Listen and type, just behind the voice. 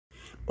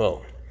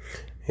Well,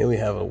 here we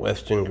have a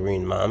Western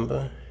green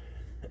Mamba,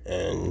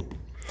 and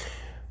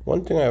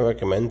one thing I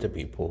recommend to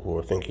people who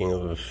are thinking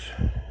of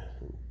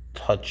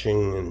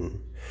touching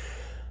and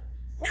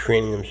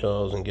training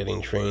themselves and getting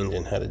trained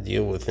in how to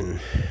deal with an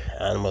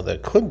animal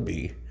that could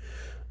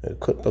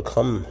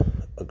become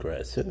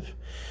aggressive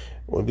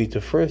would be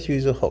to first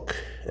use a hook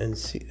and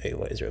see. Hey,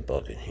 why is there a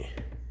bug in here?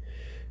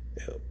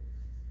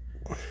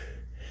 Ew.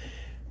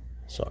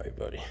 Sorry,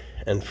 buddy.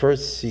 And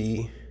first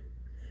see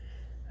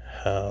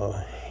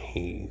how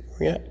he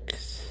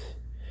reacts.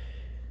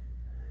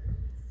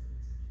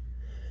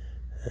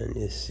 And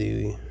you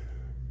see,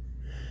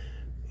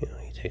 you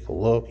take a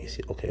look, you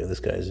see, okay,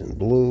 this guy's in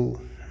blue,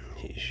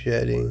 he's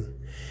shedding,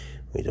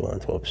 we don't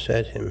want to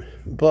upset him,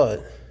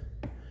 but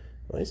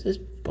why is this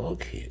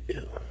bug here?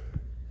 Ew.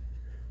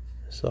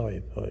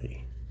 Sorry,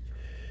 buddy.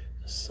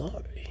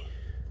 Sorry.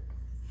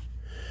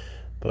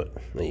 But,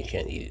 no, you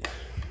can't eat it.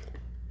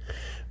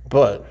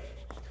 But,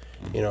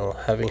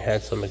 having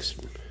had some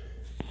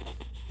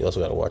you also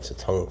got to watch the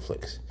tongue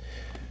flicks.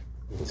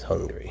 He's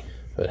hungry.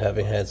 But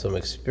having had some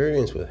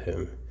experience with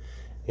him,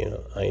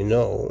 I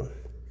know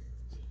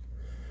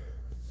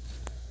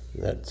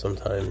that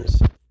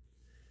sometimes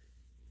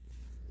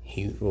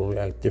he will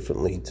react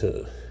differently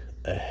to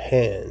a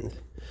hand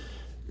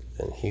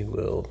than he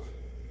will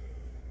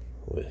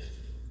with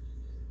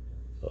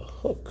a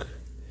hook.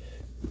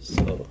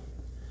 So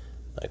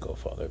I go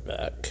farther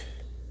back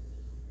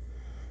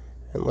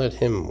and let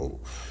him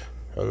move.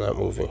 I'm not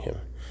moving him.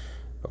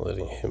 I'm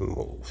letting him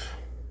move.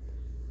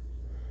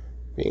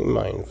 Being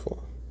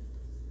mindful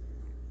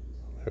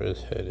where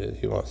his head is.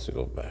 He wants to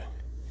go back.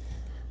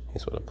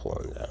 He's sort of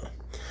pulling down.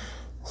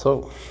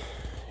 So,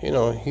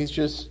 he's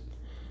just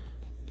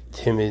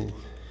timid,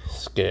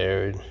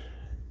 scared.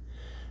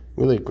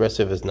 Really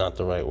aggressive is not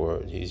the right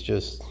word. He's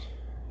just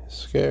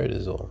scared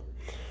is all.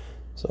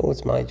 So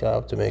it's my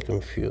job to make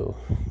him feel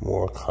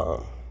more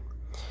calm.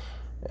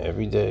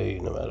 Every day,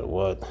 no matter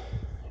what,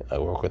 I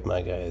work with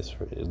my guys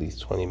for at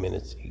least 20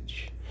 minutes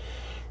each.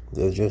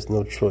 There's just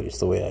no choice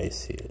the way I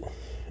see it.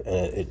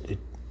 And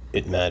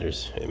it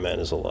matters. It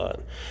matters a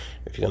lot.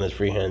 If you're going to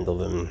free handle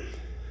them,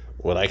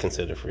 what I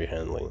consider free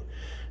handling,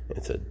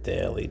 it's a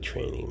daily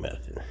training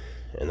method.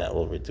 And that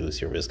will reduce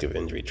your risk of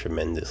injury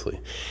tremendously.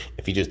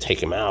 If you just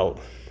take them out,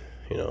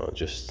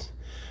 just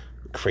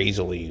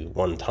crazily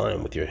one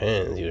time with your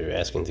hands, you're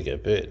asking to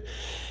get bit.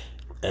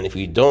 And if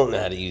you don't know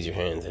how to use your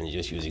hands and you're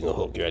just using a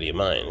hook, you're out of your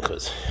mind,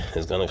 because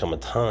there's going to come a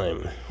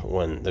time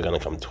when they're going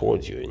to come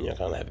towards you and you're not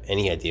going to have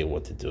any idea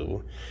what to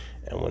do.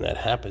 And when that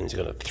happens,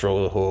 you're going to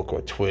throw the hook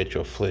or twitch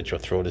or flitch or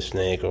throw the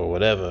snake or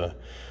whatever.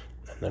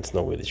 And that's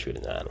no way to treat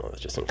an animal. It's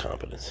just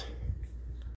incompetence.